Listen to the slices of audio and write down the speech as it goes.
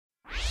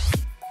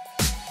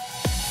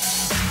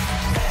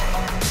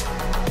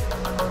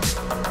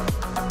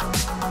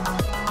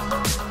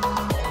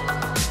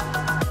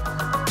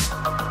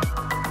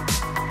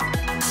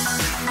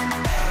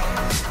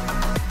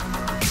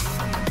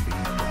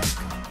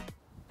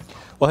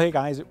Well, hey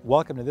guys,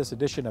 welcome to this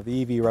edition of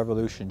the EV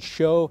Revolution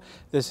show.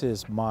 This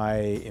is my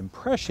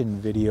impression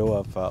video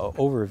of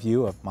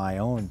overview of my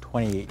own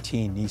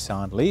 2018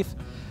 Nissan Leaf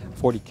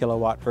 40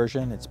 kilowatt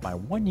version. It's my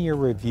 1-year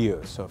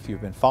review. So if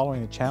you've been following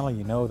the channel,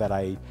 you know that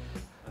I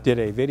did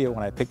a video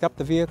when I picked up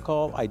the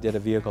vehicle. I did a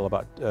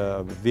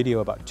video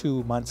about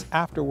 2 months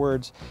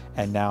afterwards,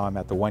 and now I'm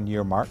at the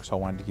 1-year mark. So I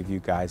wanted to give you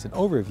guys an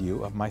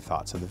overview of my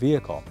thoughts of the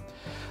vehicle.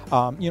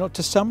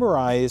 To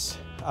summarize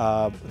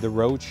the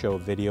Roadshow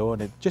video,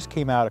 and it just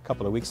came out a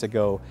couple of weeks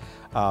ago.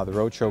 The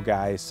Roadshow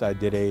guys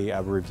did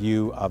a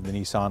review of the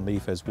Nissan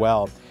Leaf as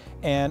well,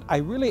 and I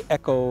really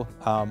echo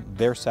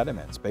their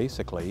sentiments.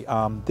 Basically,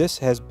 this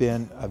has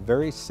been a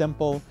very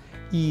simple,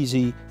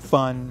 easy,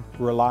 fun,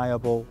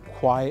 reliable,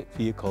 quiet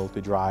vehicle to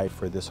drive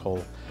for this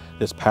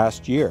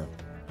past year.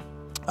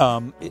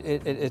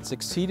 It's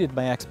exceeded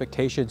my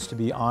expectations, to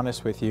be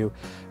honest with you,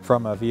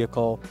 from a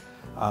vehicle.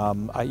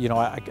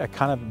 I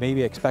kind of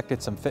maybe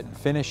expected some fit and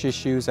finish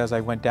issues as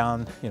I went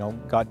down,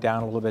 got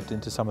down a little bit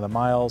into some of the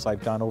miles.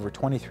 I've done over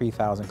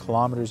 23,000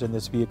 kilometers in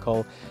this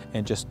vehicle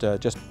in just a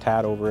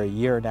tad over a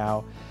year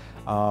now,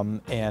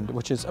 and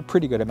which is a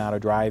pretty good amount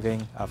of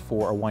driving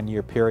for a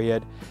 1-year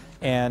period.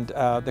 And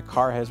the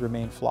car has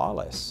remained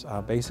flawless.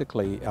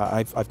 Basically,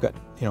 I've got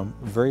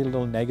very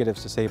little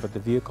negatives to say about the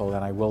vehicle,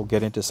 and I will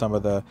get into some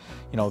of the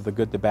the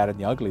good, the bad, and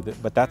the ugly.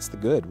 But that's the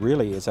good,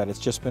 really, is that it's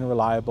just been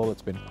reliable.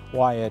 It's been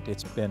quiet.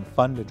 It's been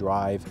fun to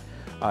drive.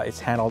 It's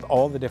handled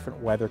all the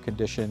different weather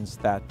conditions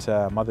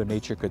that Mother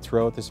Nature could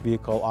throw at this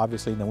vehicle.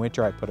 Obviously, in the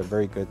winter, I put a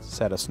very good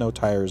set of snow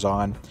tires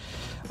on,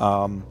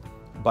 and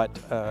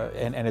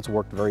it's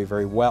worked very,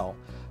 very well.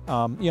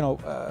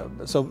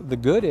 So the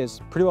good is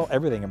pretty well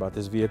everything about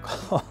this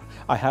vehicle.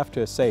 I have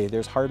to say,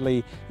 there's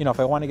hardly, if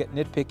I want to get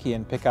nitpicky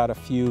and pick out a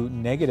few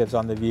negatives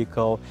on the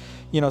vehicle,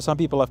 some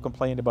people have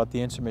complained about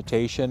the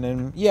instrumentation,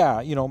 and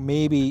yeah,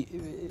 maybe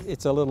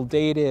it's a little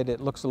dated,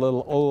 it looks a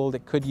little old,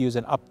 it could use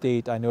an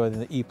update. I know in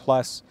the E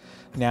Plus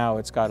now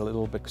it's got a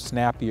little bit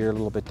snappier, a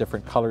little bit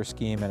different color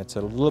scheme, and it's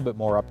a little bit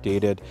more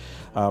updated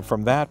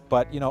from that,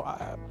 but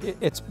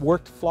it's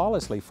worked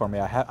flawlessly for me.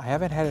 I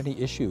haven't had any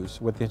issues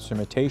with the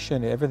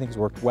instrumentation. Everything's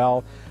worked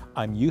well.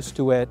 I'm used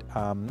to it.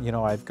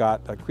 I've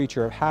got a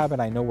creature of habit.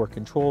 I know where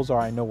controls are.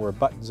 I know where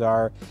buttons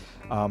are,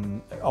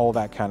 all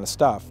that kind of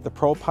stuff. The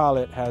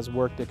ProPilot has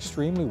worked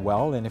extremely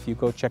well, and if you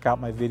go check out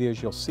my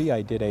videos, you'll see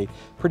I did a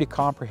pretty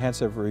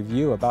comprehensive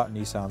review about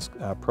Nissan's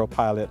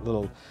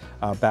ProPilot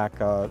back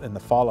in the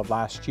fall of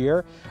last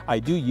year. I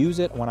do use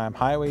it when I'm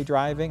highway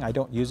driving. I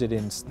don't use it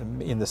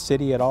in the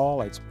city at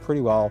all. It's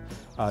pretty well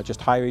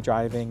just highway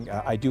driving.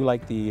 I do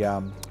like the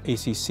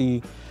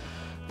ACC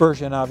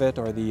version of it,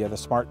 or the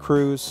Smart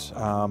Cruise,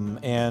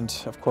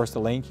 and of course the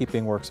lane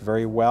keeping works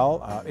very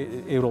well.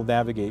 It'll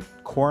navigate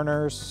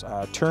corners,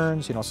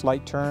 turns,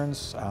 slight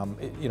turns.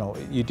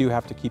 You do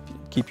have to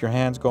keep your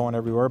hands going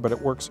everywhere, but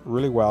it works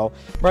really well.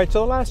 Right,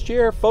 so the last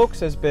year, folks,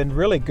 has been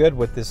really good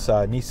with this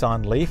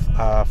Nissan Leaf.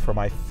 For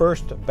my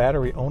first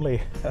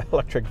battery-only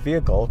electric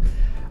vehicle,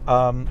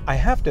 I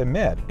have to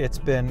admit, it's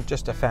been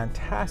just a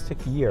fantastic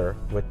year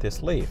with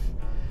this Leaf.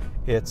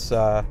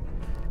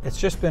 It's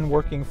just been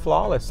working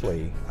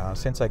flawlessly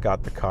since I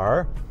got the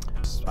car.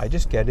 I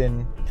just get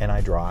in and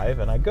I drive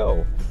and I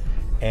go,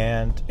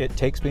 and it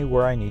takes me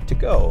where I need to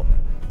go.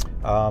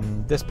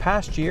 This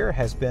past year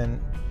has been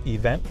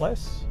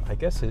eventless, I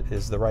guess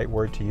is the right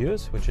word to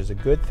use, which is a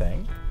good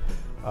thing.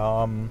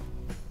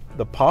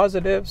 The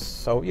positives,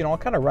 so I'll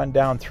kind of run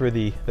down through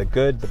the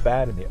good, the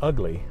bad, and the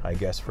ugly, I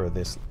guess, for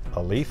this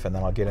Leaf, and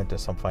then I'll get into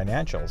some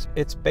financials.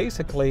 It's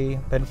basically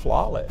been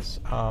flawless.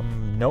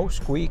 No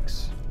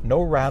squeaks,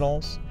 no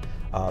rattles.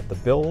 The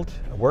build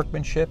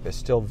workmanship is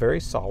still very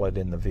solid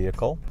in the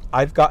vehicle.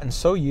 I've gotten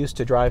so used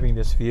to driving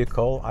this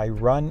vehicle, I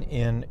run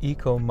in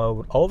eco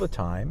mode all the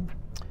time,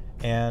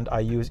 and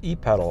I use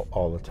e-pedal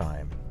all the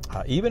time,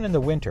 even in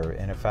the winter.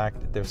 And in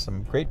fact, there's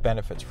some great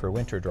benefits for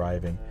winter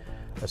driving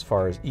as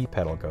far as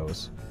e-pedal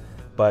goes,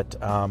 but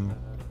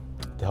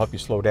to help you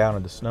slow down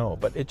in the snow.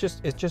 But it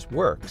just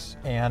works.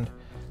 And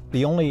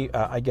the only,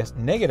 I guess,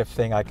 negative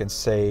thing I can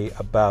say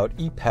about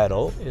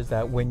e-pedal is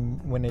that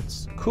when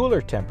it's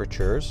cooler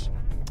temperatures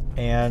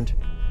and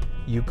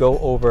you go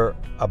over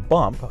a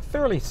bump, a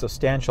fairly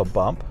substantial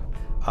bump,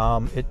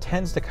 it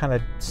tends to kind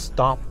of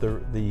stop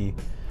the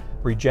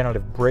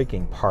regenerative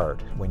braking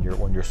part when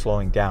you're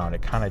slowing down.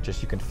 It kind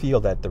of you can feel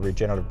that the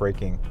regenerative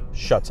braking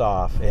shuts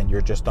off, and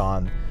you're just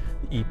on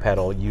the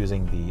e-pedal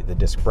using the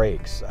disc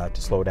brakes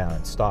to slow down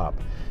and stop.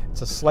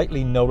 It's a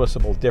slightly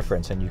noticeable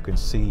difference, and you can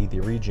see the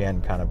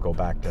regen kind of go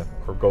back to,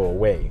 or go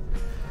away.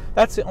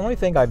 That's the only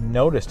thing I've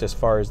noticed as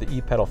far as the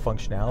e-pedal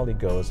functionality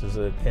goes,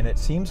 and it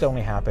seems to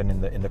only happen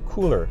in the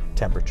cooler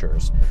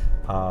temperatures,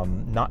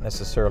 not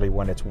necessarily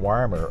when it's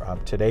warmer.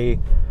 Today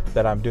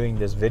that I'm doing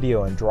this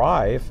video and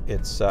drive,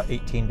 it's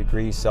 18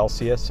 degrees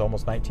Celsius,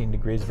 almost 19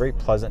 degrees, very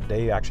pleasant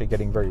day, actually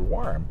getting very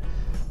warm.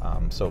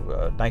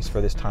 So nice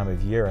for this time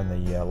of year in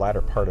the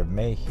latter part of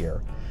May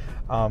here.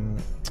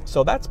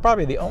 So that's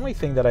probably the only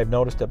thing that I've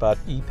noticed about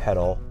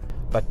e-pedal.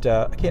 But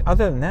again,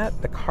 other than that,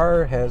 the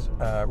car has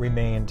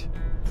remained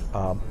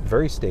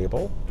very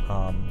stable,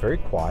 very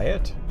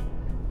quiet.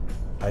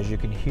 As you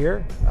can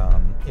hear,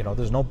 you know,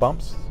 there's no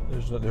bumps,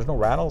 there's no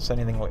rattles,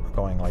 anything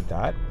going like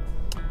that.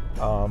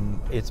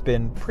 It's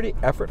been pretty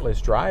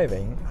effortless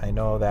driving. I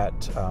know that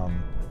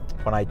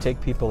when I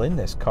take people in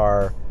this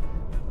car,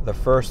 the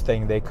first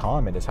thing they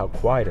comment is how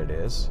quiet it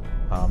is.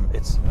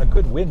 It's a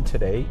good wind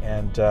today,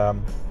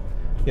 and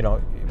you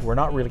know, we're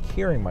not really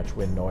hearing much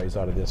wind noise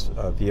out of this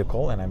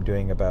vehicle, and I'm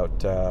doing about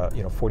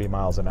you know, 40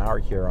 miles an hour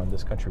here on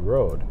this country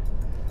road.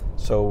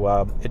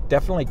 So it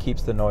definitely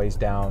keeps the noise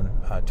down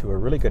to a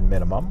really good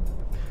minimum.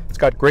 It's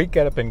got great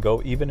get up and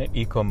go even in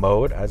eco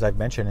mode. As I've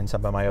mentioned in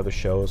some of my other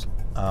shows,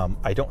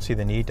 I don't see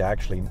the need to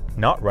actually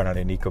not run it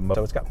in eco mode.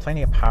 So it's got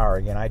plenty of power.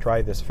 Again, I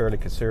drive this fairly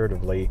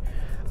conservatively,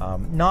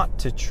 not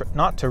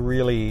to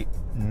really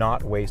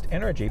not waste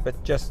energy,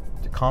 but just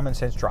common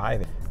sense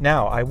driving.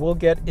 Now, I will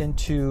get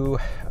into,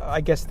 I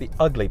guess, the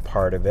ugly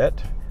part of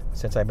it,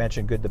 since I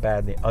mentioned good, the bad,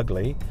 and the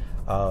ugly.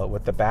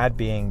 With the bad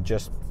being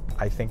just,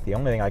 I think the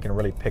only thing I can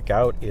really pick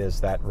out is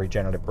that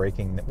regenerative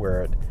braking,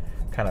 where it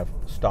kind of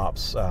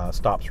stops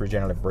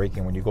regenerative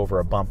braking when you go over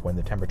a bump when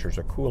the temperatures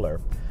are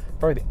cooler.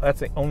 Probably that's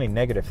the only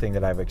negative thing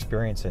that I've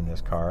experienced in this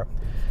car.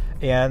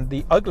 And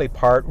the ugly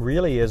part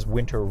really is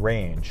winter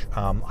range.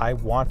 I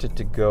wanted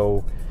to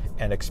go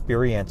and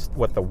experience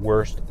what the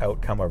worst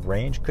outcome of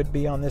range could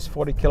be on this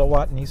 40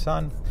 kilowatt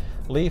Nissan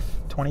Leaf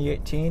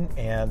 2018.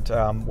 And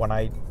when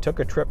I took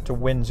a trip to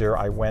Windsor,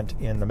 I went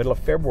in the middle of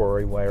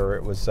February, where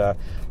it was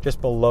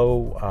just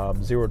below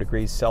 0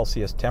 degrees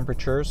Celsius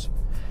temperatures.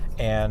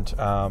 And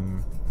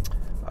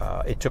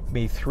it took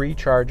me 3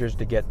 chargers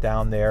to get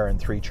down there and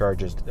 3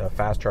 charges,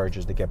 fast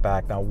chargers, to get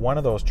back. Now, one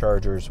of those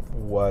chargers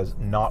was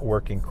not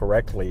working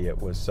correctly. It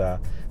was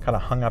kind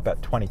of hung up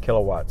at 20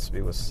 kilowatts.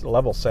 It was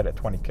level set at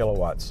 20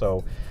 kilowatts,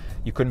 so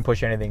you couldn't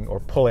push anything or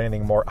pull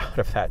anything more out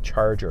of that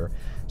charger.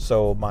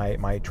 So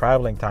my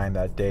traveling time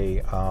that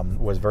day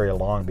was very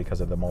long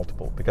because of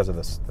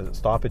the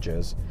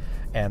stoppages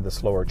and the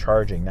slower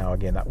charging. Now,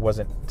 again, that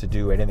wasn't to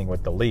do anything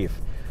with the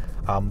Leaf.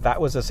 That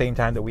was the same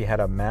time that we had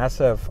a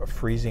massive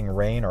freezing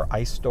rain or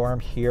ice storm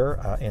here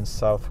in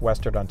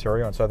southwestern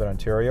Ontario and southern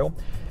Ontario,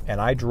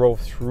 and I drove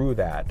through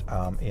that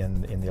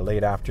in the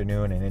late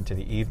afternoon and into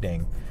the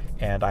evening,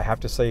 and I have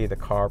to say the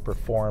car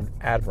performed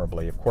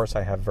admirably. Of course,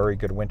 I have very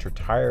good winter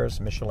tires,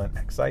 Michelin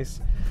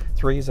X-Ice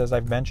 3s, as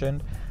I've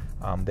mentioned.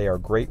 They are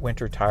great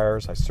winter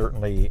tires. I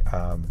certainly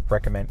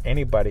recommend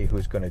anybody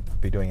who's going to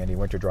be doing any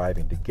winter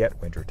driving to get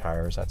winter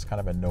tires. That's kind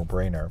of a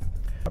no-brainer.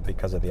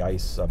 Because of the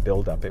ice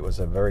buildup, it was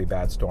a very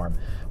bad storm,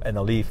 and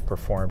the Leaf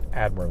performed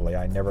admirably.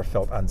 I never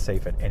felt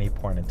unsafe at any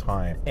point in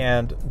time.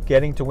 And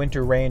getting to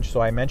winter range,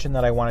 so I mentioned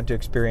that I wanted to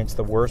experience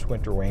the worst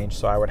winter range,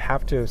 so I would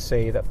have to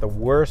say that the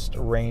worst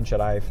range that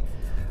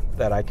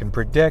I can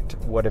predict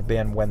would have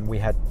been when we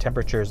had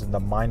temperatures in the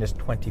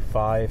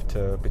 -25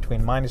 to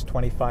between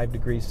 -25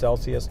 degrees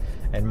Celsius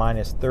and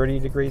 -30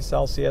 degrees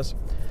Celsius.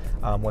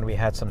 When we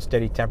had some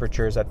steady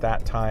temperatures at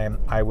that time,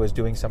 I was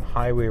doing some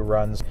highway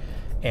runs,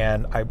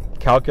 and I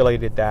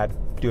calculated that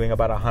doing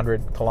about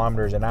 100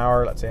 kilometers an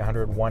hour, let's say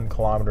 101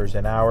 kilometers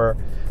an hour,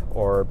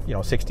 or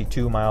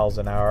 62 miles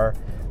an hour,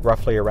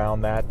 roughly around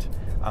that.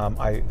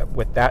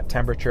 With that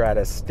temperature at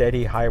a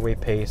steady highway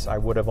pace, I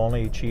would have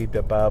only achieved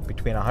about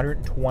between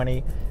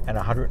 120 and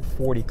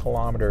 140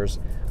 kilometers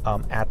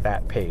at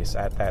that pace,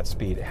 at that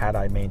speed, had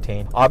I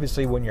maintained.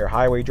 Obviously, when you're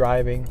highway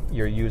driving,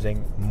 you're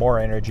using more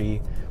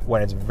energy.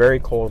 When it's very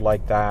cold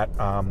like that,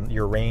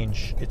 your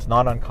range, it's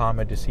not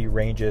uncommon to see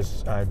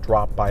ranges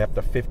drop by up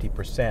to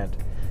 50%,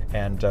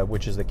 and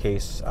which is the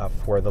case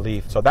for the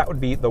Leaf. So that would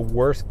be the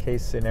worst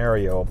case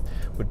scenario,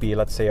 would be,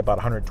 let's say, about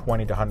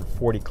 120 to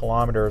 140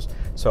 kilometers,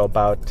 so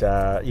about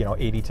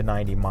 80 to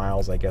 90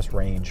 miles, I guess,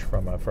 range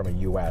from a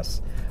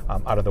US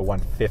out of the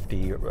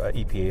 150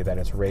 EPA that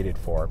it's rated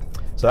for.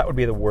 So that would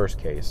be the worst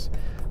case.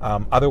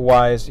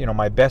 Otherwise,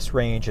 my best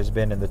range has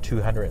been in the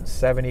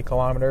 270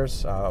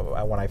 kilometers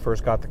when I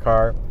first got the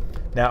car.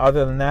 Now,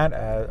 other than that,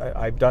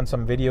 I've done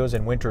some videos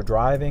in winter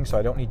driving, so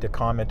I don't need to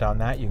comment on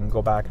that. You can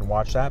go back and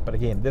watch that. But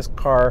again, this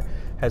car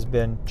has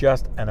been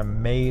just an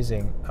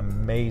amazing,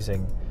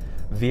 amazing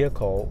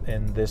vehicle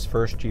in this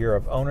first year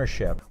of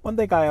ownership. One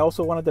thing I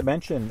also wanted to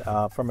mention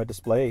from a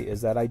display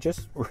is that I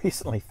just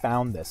recently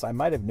found this. I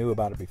might have knew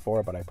about it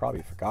before, but I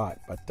probably forgot.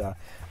 But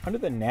under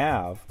the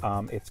nav,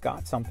 it's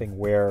got something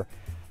where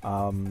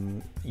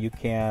you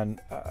can,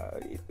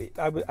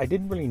 I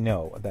didn't really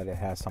know that it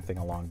has something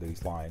along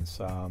these lines.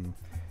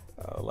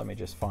 Let me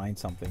just find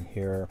something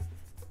here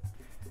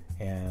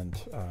and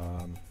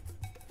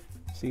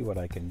see what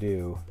I can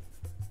do.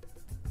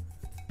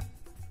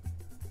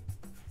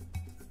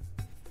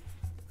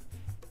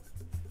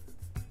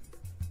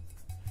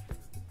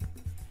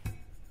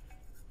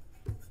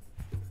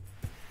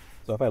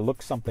 So if I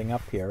look something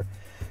up here,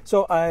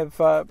 so I've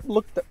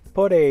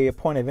put a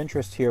point of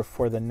interest here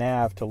for the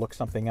nav to look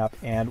something up,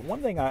 and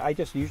one thing I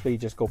usually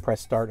just go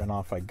press start and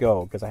off I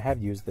go, because I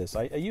have used this.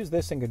 I use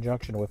this in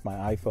conjunction with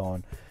my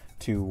iPhone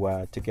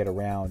to get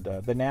around.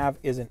 The nav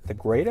isn't the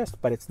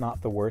greatest, but it's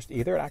not the worst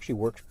either. It actually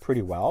works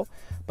pretty well.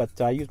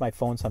 But I use my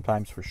phone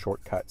sometimes for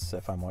shortcuts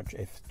if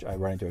I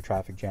run into a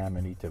traffic jam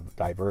and need to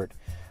divert.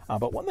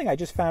 But one thing I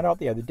just found out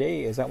the other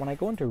day is that when I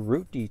go into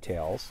route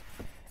details,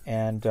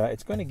 and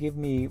it's going to give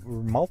me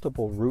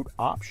multiple route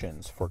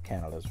options for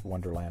Canada's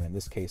Wonderland, in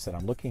this case that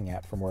I'm looking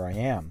at from where I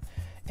am.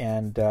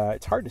 And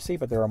it's hard to see,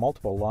 but there are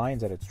multiple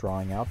lines that it's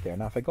drawing out there.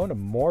 Now, if I go into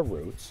more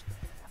routes,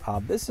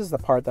 this is the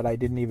part that I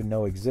didn't even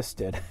know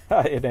existed.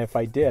 And if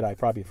I did, I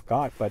probably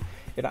forgot. But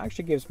it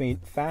actually gives me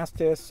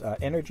fastest,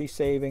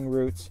 energy-saving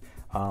routes,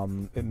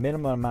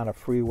 minimum amount of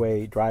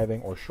freeway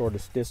driving, or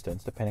shortest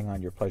distance, depending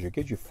on your pleasure. It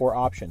gives you 4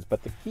 options.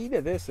 But the key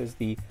to this is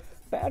the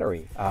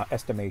battery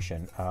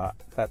estimation,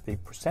 that the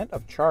percent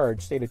of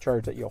charge, state of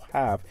charge, that you'll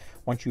have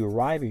once you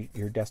arrive at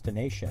your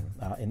destination.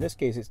 In this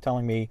case, it's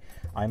telling me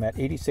I'm at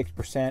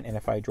 86%, and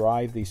if I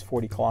drive these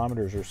 40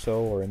 kilometers or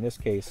so, or in this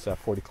case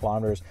 40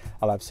 kilometers,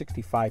 I'll have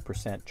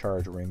 65%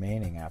 charge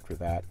remaining after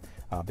that,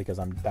 because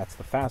that's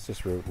the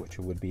fastest route, which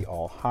would be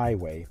all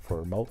highway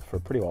for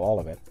pretty well all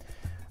of it.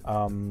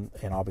 And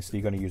obviously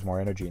you're going to use more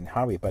energy in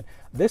highway. But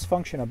this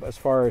function, as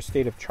far as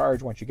state of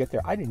charge once you get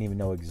there, I didn't even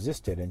know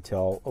existed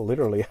until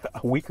literally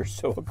a week or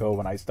so ago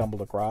when I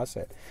stumbled across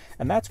it.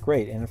 And that's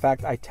great. And in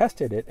fact, I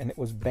tested it and it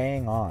was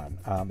bang on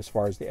as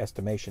far as the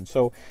estimation.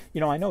 So,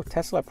 you know, I know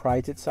Tesla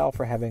prides itself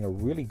for having a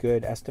really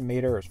good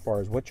estimator as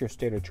far as what your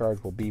state of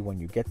charge will be when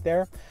you get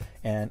there.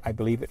 And I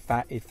believe it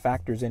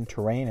factors in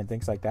terrain and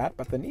things like that.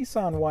 But the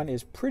Nissan one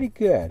is pretty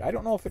good. I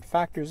don't know if it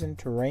factors in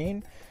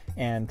terrain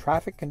and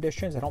traffic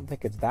conditions. I don't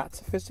think it's that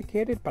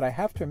sophisticated, but I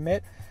have to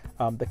admit,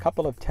 the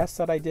couple of tests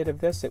that I did of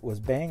this, it was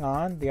bang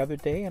on the other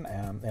day. And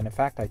in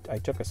fact, I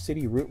took a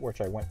city route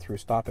which I went through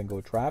stop and go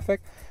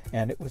traffic,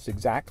 and it was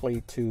exactly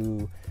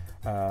to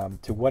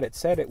what it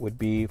said it would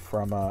be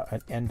from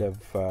an end of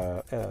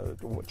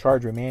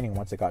charge remaining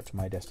once it got to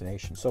my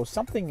destination. So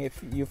something,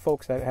 if you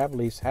folks that have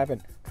Leafs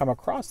haven't come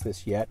across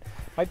this yet,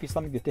 might be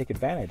something to take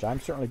advantage. I'm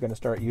certainly going to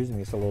start using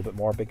this a little bit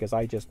more, because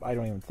I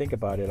don't even think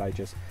about it. I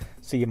just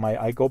see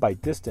I go by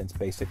distance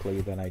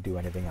basically than I do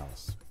anything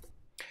else.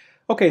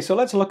 Okay, so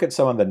let's look at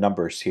some of the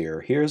numbers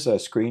here. Here's a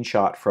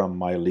screenshot from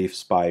my Leaf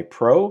Spy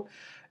Pro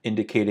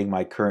indicating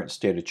my current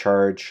state of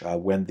charge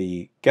when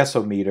the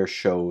guessometer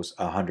shows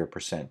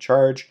 100%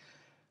 charge.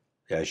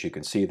 As you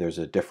can see, there's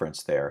a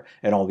difference there,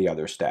 and all the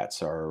other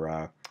stats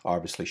are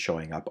obviously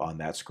showing up on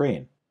that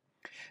screen.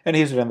 And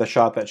here's another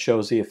shot that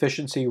shows the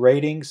efficiency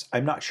ratings.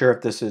 I'm not sure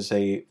if this is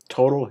a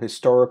total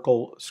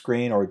historical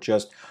screen or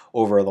just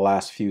over the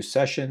last few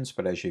sessions,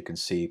 but as you can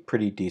see,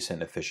 pretty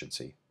decent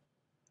efficiency.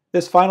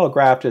 This final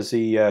graph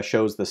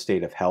shows the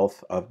state of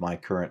health of my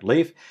current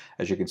Leaf.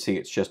 As you can see,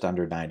 it's just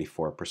under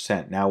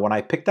 94%. Now, when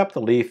I picked up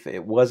the Leaf,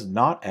 it was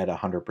not at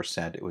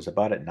 100%. It was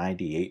about at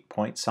 98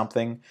 point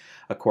something,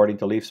 according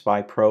to Leaf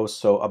Spy Pro.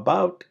 So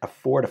about a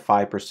 4 to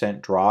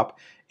 5% drop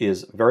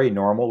is very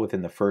normal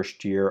within the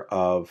first year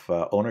of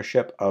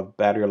ownership of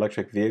battery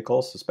electric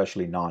vehicles,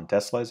 especially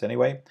non-Teslas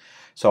anyway.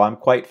 So I'm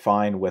quite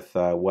fine with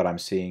what I'm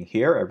seeing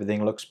here.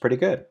 Everything looks pretty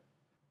good.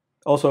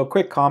 Also, a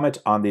quick comment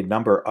on the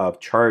number of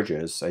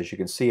charges. As you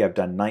can see, I've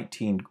done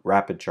 19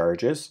 rapid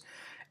charges,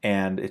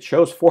 and it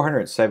shows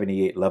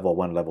 478 level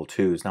 1, level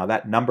 2s. Now,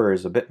 that number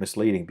is a bit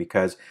misleading,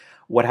 because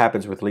what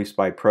happens with Leaf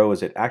Spy Pro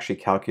is it actually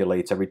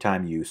calculates every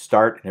time you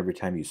start and every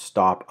time you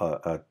stop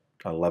a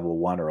level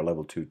 1 or a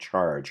level 2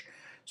 charge.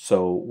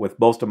 So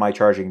with most of my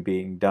charging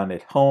being done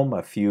at home,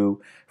 a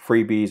few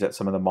freebies at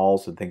some of the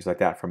malls and things like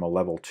that from a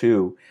level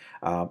 2,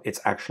 it's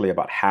actually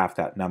about half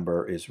that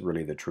number is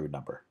really the true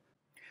number.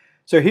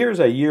 So here's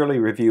a yearly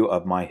review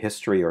of my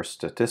history or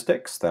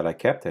statistics that I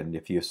kept, and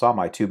if you saw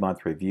my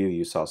 2-month review,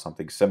 you saw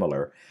something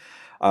similar.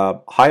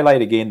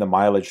 Highlight again the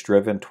mileage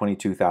driven,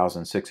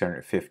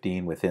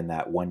 22,615 within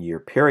that 1-year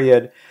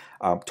period.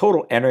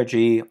 Total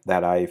energy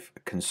that I've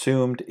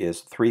consumed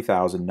is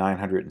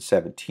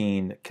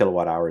 3,917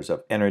 kilowatt hours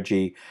of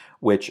energy,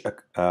 which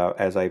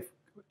as I've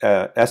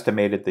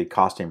estimated the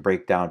costing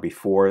breakdown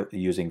before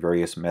using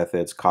various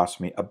methods,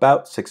 cost me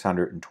about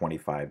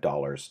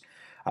 $625.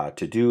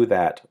 To do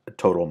that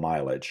total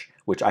mileage,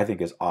 which I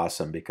think is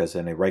awesome, because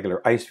in a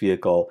regular ICE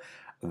vehicle,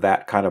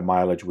 that kind of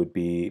mileage would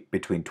be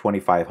between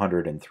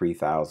 $2,500 and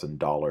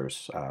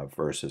 $3,000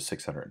 versus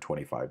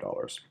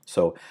 $625.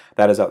 So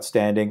that is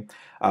outstanding.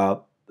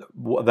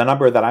 The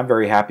number that I'm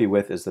very happy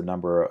with is the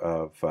number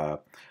of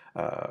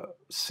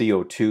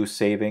CO2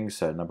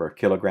 savings, a number of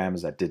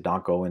kilograms that did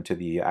not go into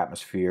the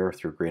atmosphere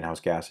through greenhouse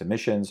gas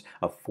emissions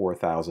of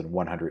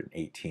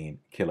 4,118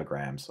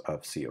 kilograms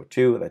of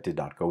CO2 that did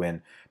not go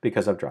in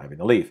because of driving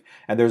the Leaf.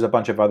 And there's a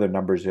bunch of other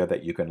numbers there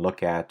that you can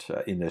look at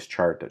in this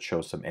chart that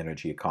shows some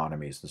energy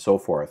economies and so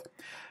forth.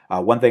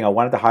 One thing I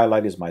wanted to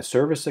highlight is my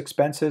service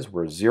expenses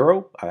were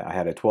zero. I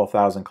had a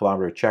 12,000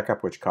 kilometer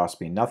checkup, which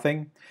cost me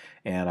nothing,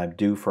 and I'm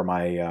due for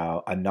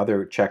my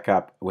another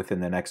checkup within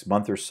the next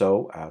month or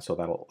so. So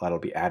that'll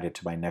be added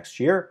to my next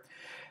year.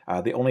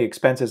 The only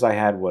expenses I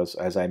had was,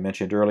 as I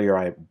mentioned earlier,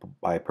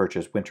 I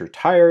purchased winter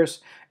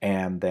tires,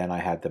 and then I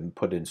had them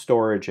put in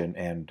storage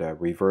and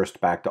reversed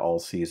back to all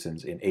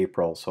seasons in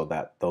April, so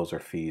that those are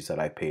fees that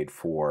I paid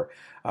for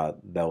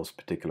those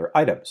particular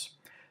items.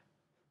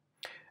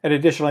 And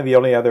additionally, the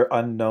only other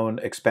unknown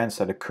expense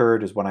that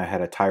occurred is when I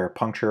had a tire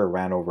puncture,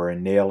 ran over a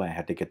nail, and I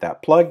had to get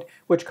that plugged,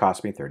 which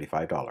cost me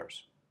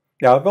 $35.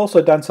 Now, I've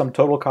also done some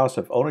total cost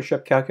of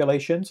ownership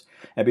calculations,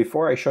 and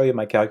before I show you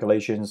my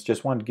calculations,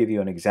 just wanted to give you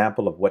an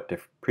example of what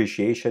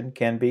depreciation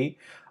can be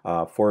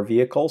for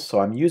vehicles. So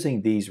I'm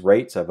using these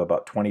rates of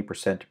about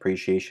 20%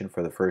 depreciation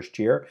for the first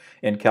year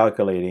in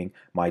calculating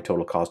my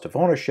total cost of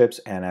ownerships,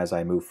 and as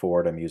I move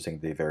forward, I'm using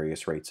the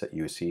various rates that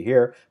you see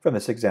here from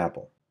this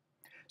example.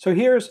 So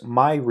here's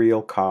my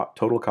real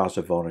total cost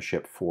of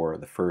ownership for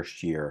the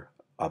first year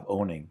of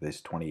owning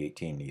this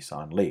 2018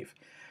 Nissan Leaf.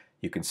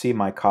 You can see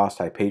my cost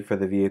I paid for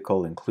the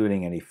vehicle,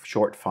 including any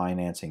short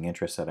financing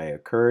interest that I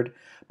incurred,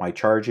 my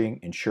charging,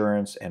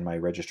 insurance, and my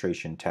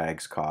registration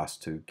tags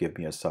cost to give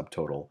me a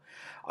subtotal.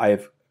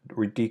 I've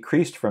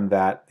decreased from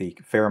that the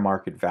fair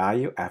market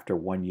value after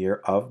 1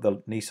 year of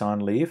the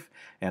Nissan Leaf,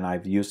 and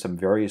I've used some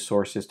various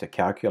sources to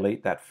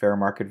calculate that fair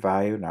market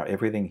value. Now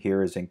everything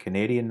here is in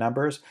Canadian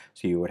numbers,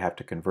 so you would have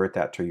to convert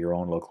that to your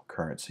own local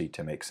currency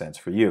to make sense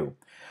for you,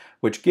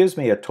 which gives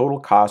me a total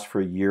cost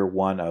for year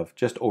one of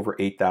just over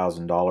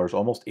 $8,000,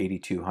 almost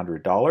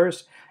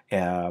 $8,200.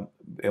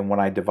 And when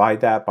I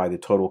divide that by the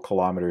total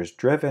kilometers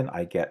driven,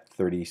 I get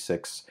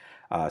 36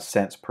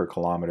 cents per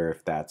kilometer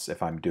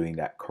if I'm doing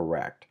that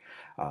correct.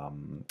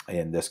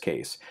 In this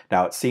case.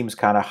 Now it seems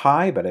kind of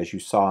high, but as you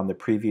saw on the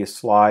previous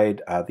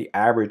slide, the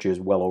average is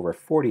well over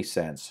 40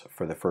 cents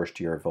for the first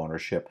year of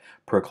ownership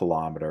per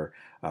kilometer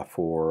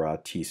for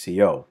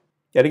TCO.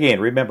 Yet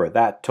again, remember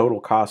that total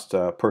cost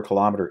per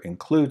kilometer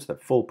includes the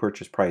full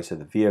purchase price of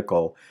the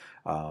vehicle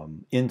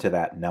into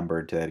that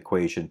number, to that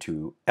equation,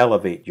 to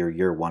elevate your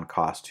year one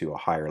cost to a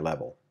higher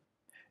level.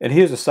 And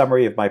here's a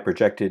summary of my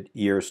projected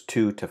years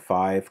 2 to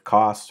 5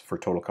 costs for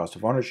total cost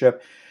of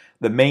ownership.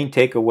 The main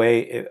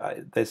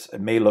takeaway, this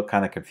may look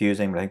kind of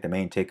confusing, but I think the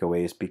main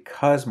takeaway is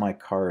because my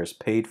car is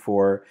paid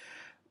for,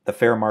 the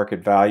fair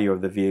market value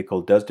of the vehicle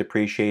does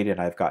depreciate,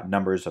 and I've got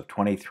numbers of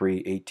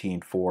 23,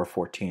 18.4,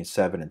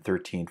 14.7, and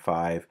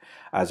 13.5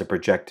 as a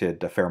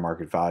projected fair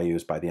market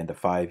values by the end of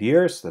 5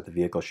 years, that the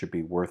vehicle should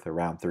be worth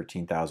around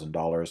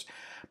 $13,000.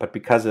 But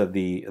because of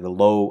the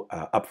low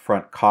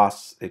upfront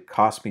costs, it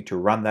costs me to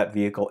run that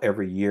vehicle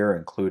every year,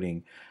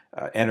 including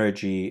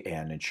energy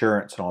and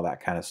insurance and all that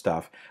kind of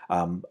stuff.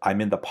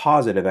 I'm in the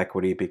positive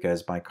equity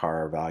because my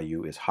car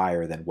value is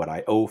higher than what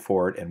I owe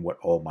for it and what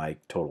all my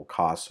total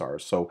costs are.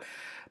 So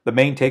the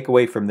main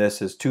takeaway from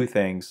this is two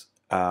things.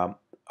 I'm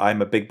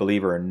a big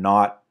believer in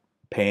not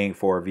paying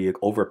for a vehicle,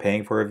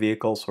 overpaying for a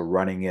vehicle, so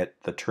running it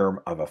the term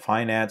of a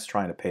finance,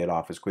 trying to pay it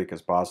off as quick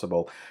as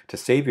possible to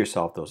save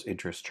yourself those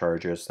interest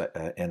charges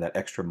and that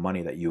extra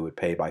money that you would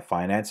pay by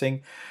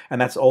financing. And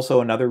that's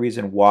also another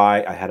reason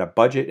why I had a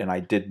budget and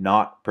I did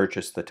not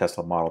purchase the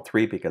Tesla Model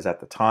 3, because at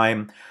the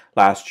time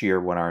last year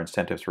when our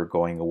incentives were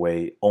going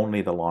away,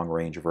 only the long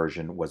range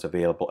version was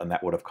available, and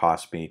that would have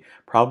cost me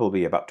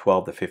probably about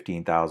 $12,000 to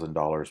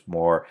 $15,000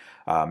 more,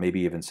 maybe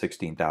even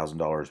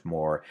 $16,000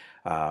 more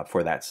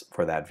for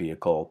that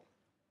vehicle.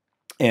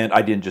 And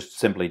I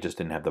simply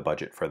didn't have the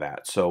budget for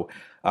that. So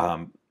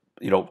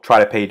try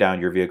to pay down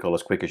your vehicle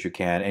as quick as you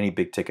can. Any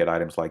big ticket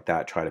items like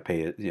that, try to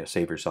pay it,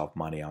 save yourself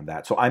money on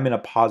that. So I'm in a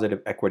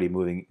positive equity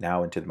moving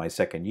now into my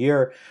second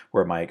year,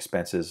 where my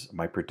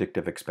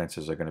predictive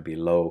expenses are going to be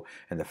low,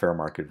 and the fair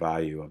market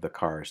value of the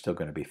car is still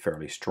going to be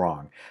fairly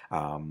strong.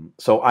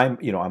 So I'm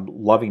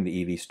loving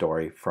the EV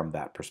story from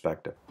that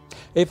perspective.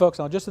 Hey folks,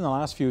 now just in the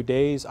last few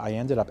days I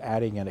ended up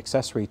adding an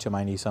accessory to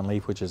my Nissan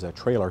Leaf, which is a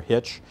trailer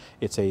hitch.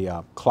 It's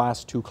a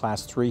Class 2,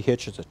 Class 3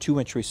 hitch. It's a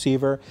 2-inch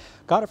receiver.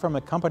 Got it from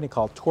a company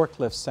called Torque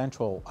Lift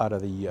Central out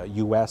of the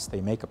US.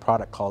 They make a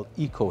product called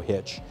Eco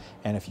Hitch,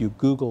 and if you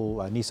Google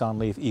Nissan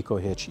Leaf Eco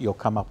Hitch, you'll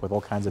come up with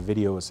all kinds of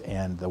videos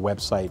and the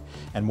website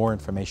and more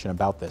information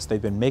about this.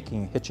 They've been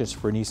making hitches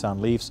for Nissan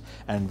Leafs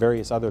and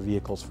various other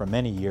vehicles for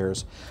many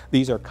years.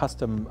 These are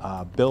custom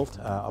built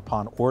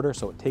upon order,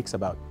 so it takes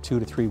about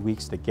 2 to 3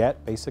 weeks to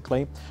get,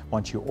 basically,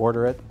 once you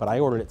order it. But I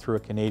ordered it through a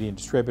Canadian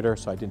distributor,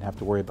 so I didn't have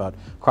to worry about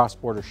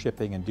cross-border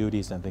shipping and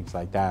duties and things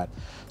like that.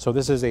 So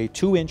this is a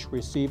 2-inch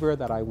receiver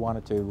that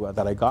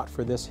I got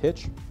for this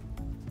hitch.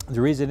 The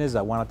reason is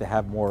I wanted to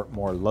have more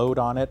load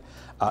on it.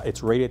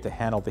 It's rated to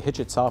handle, the hitch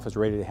itself is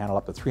rated to handle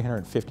up to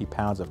 350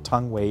 pounds of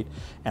tongue weight,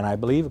 and I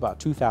believe about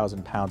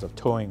 2,000 pounds of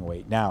towing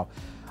weight. Now,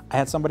 I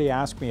had somebody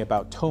ask me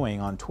about towing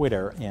on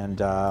Twitter, and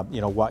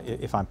what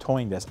if I'm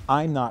towing this.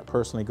 I'm not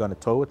personally going to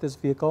tow with this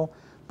vehicle,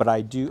 but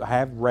I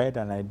have read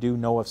and I do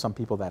know of some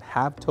people that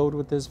have towed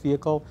with this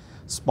vehicle.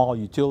 small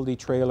utility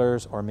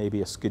trailers, or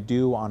maybe a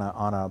skidoo on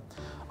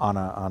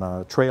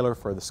a trailer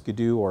for the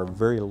skidoo, or a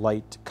very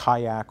light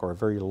kayak, or a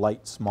very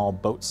light small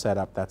boat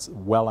setup that's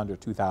well under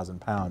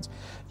 2,000 pounds.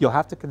 You'll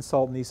have to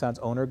consult Nissan's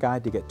owner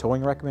guide to get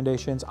towing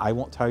recommendations. I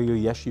won't tell you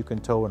yes you can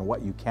tow and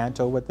what you can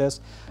tow with this.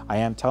 I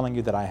am telling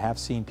you that I have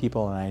seen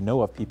people, and I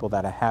know of people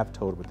that have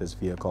towed with this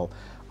vehicle.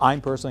 I'm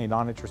personally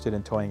not interested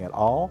in towing at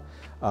all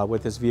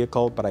with this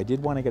vehicle, but I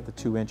did want to get the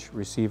 2-inch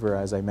receiver,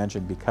 as I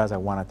mentioned, because I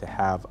wanted to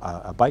have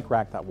a bike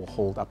rack that will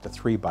hold up to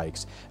 3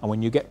 bikes. And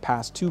when you get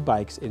past 2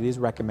 bikes, it is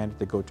recommended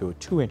to go to a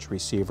 2-inch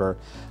receiver,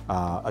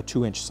 a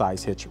 2-inch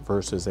size hitch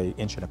versus a 1.25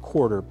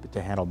 inch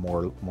to handle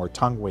more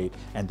tongue weight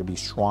and to be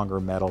stronger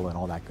metal and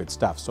all that good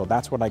stuff. So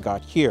that's what I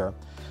got here.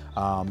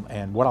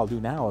 And what I'll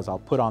do now is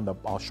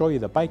I'll show you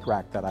the bike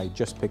rack that I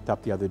just picked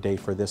up the other day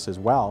for this as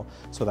well,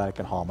 so that I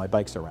can haul my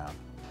bikes around.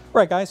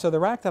 Right guys, so the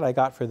rack that I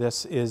got for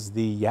this is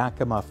the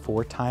Yakima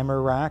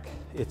 4-timer rack.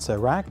 It's a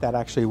rack that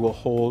actually will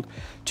hold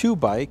 2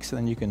 bikes,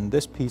 and then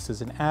this piece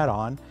is an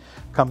add-on,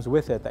 comes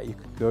with it, that you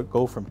can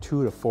go from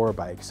 2 to 4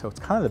 bikes. So it's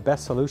kind of the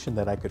best solution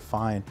that I could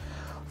find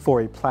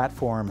for a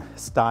platform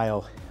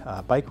style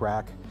bike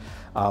rack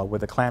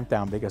with a clamp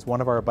down, because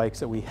one of our bikes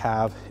that we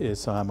have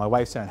is my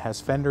wife's, and it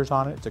has fenders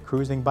on it. It's a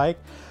cruising bike,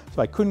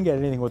 so I couldn't get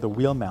anything with a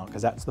wheel mount,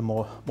 because that's the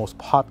most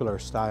popular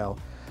style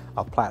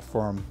of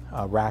platform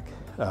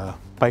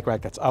bike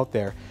rack that's out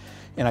there.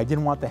 And I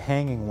didn't want the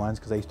hanging ones,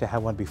 because I used to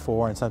have one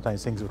before, and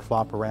sometimes things would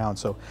flop around.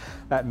 So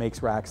that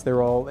makes racks.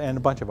 They're all, and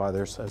a bunch of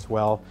others as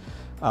well,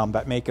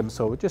 that make them.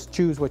 So just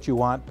choose what you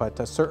want,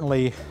 but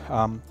certainly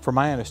from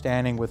my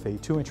understanding, with a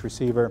 2-inch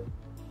receiver,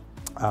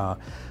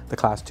 the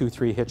class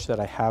 2-3 hitch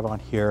that I have on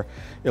here,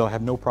 it'll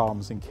have no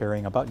problems in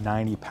carrying about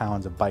 90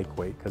 pounds of bike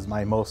weight, because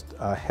my most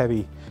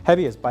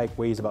heaviest bike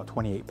weighs about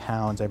 28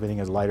 pounds. Everything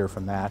is lighter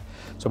from that.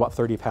 So about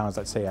 30 pounds,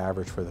 let's say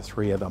average for the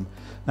 3 of them.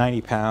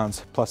 90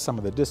 pounds plus some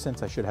of the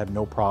distance, I should have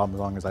no problem as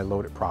long as I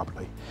load it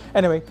properly.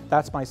 Anyway,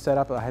 that's my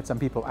setup. I had some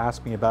people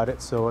ask me about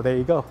it, so there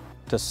you go.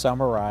 To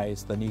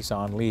summarize the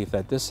Nissan Leaf,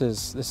 that this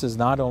is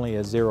not only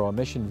a zero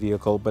emission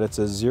vehicle, but it's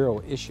a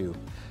zero issue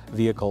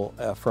vehicle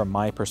from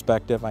my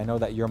perspective. I know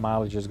that your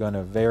mileage is going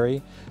to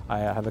vary. I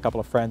have a couple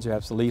of friends who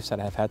have Leafs that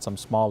have had some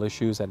small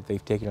issues that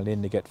they've taken it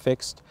in to get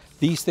fixed.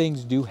 These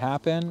things do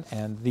happen,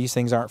 and these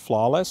things aren't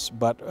flawless,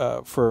 but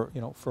for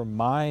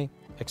my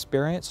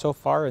experience so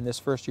far in this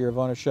first year of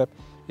ownership,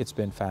 it's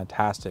been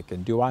fantastic.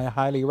 And do I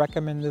highly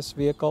recommend this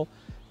vehicle?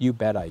 You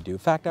bet I do. In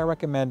fact, I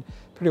recommend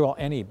pretty well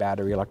any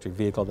battery electric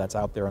vehicle that's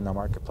out there in the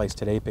marketplace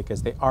today,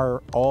 because they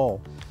are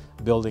all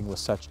building with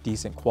such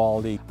decent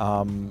quality.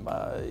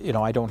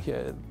 I don't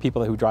hear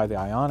people who drive the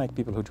Ioniq,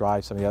 people who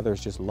drive some of the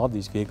others just love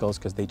these vehicles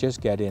because they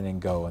just get in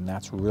and go, and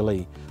that's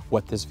really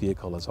what this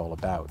vehicle is all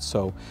about.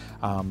 So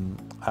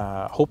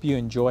hope you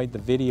enjoyed the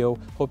video.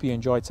 Hope you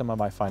enjoyed some of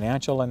my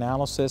financial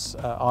analysis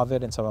of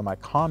it and some of my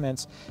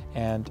comments.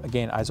 And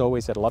again, as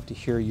always, I'd love to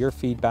hear your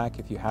feedback.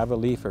 If you have a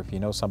Leaf, or if you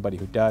know somebody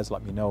who does,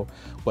 let me know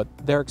what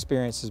their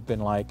experience has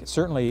been like.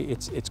 Certainly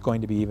it's going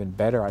to be even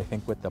better, I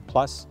think, with the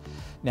Plus.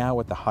 Now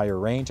with the higher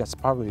range, that's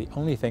probably the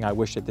only thing I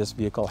wish that this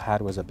vehicle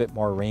had, was a bit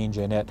more range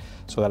in it,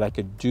 so that I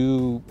could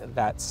do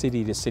that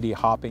city to city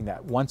hopping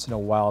that once in a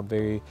while,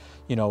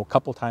 a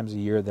couple times a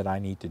year, that I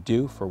need to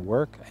do for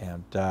work.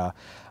 And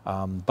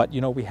but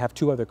we have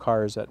 2 other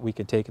cars that we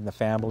can take in the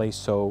family,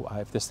 so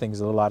if this thing's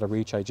a little out of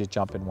reach, I just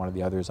jump in one of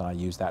the others and I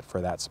use that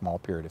for that small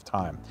period of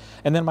time.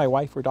 And then my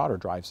wife or daughter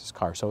drives this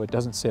car, so it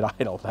doesn't sit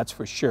idle, that's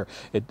for sure.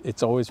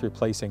 It's always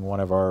replacing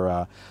one of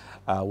our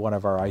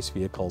ICE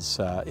vehicles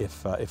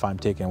if I'm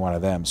taking one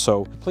of them.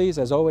 So please,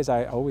 as always,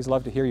 I always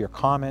love to hear your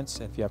comments.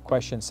 If you have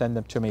questions, send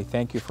them to me.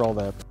 Thank you for all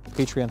the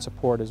Patreon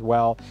support as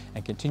well,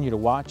 and continue to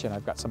watch, and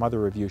I've got some other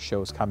review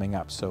shows coming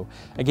up. So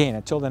again,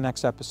 until the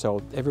next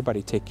episode,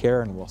 everybody take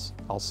care, and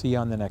I'll see you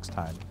on the next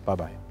time.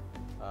 Bye-bye.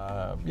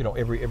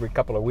 Every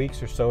couple of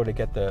weeks or so to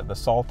get the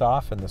salt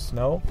off and the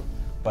snow,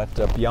 but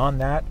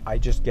beyond that, I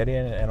just get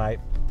in and I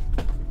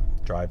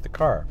drive the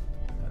car,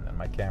 and then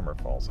my camera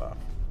falls off.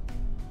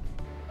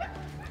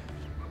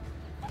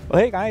 Well,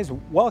 hey guys,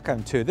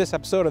 welcome to this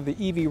episode of the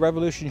EV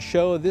Revolution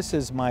Show. This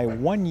is my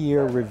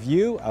 1-year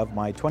review of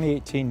my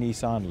 2018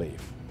 Nissan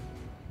Leaf.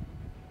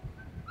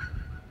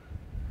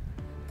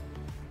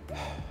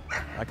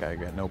 That guy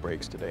got no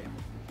brakes today.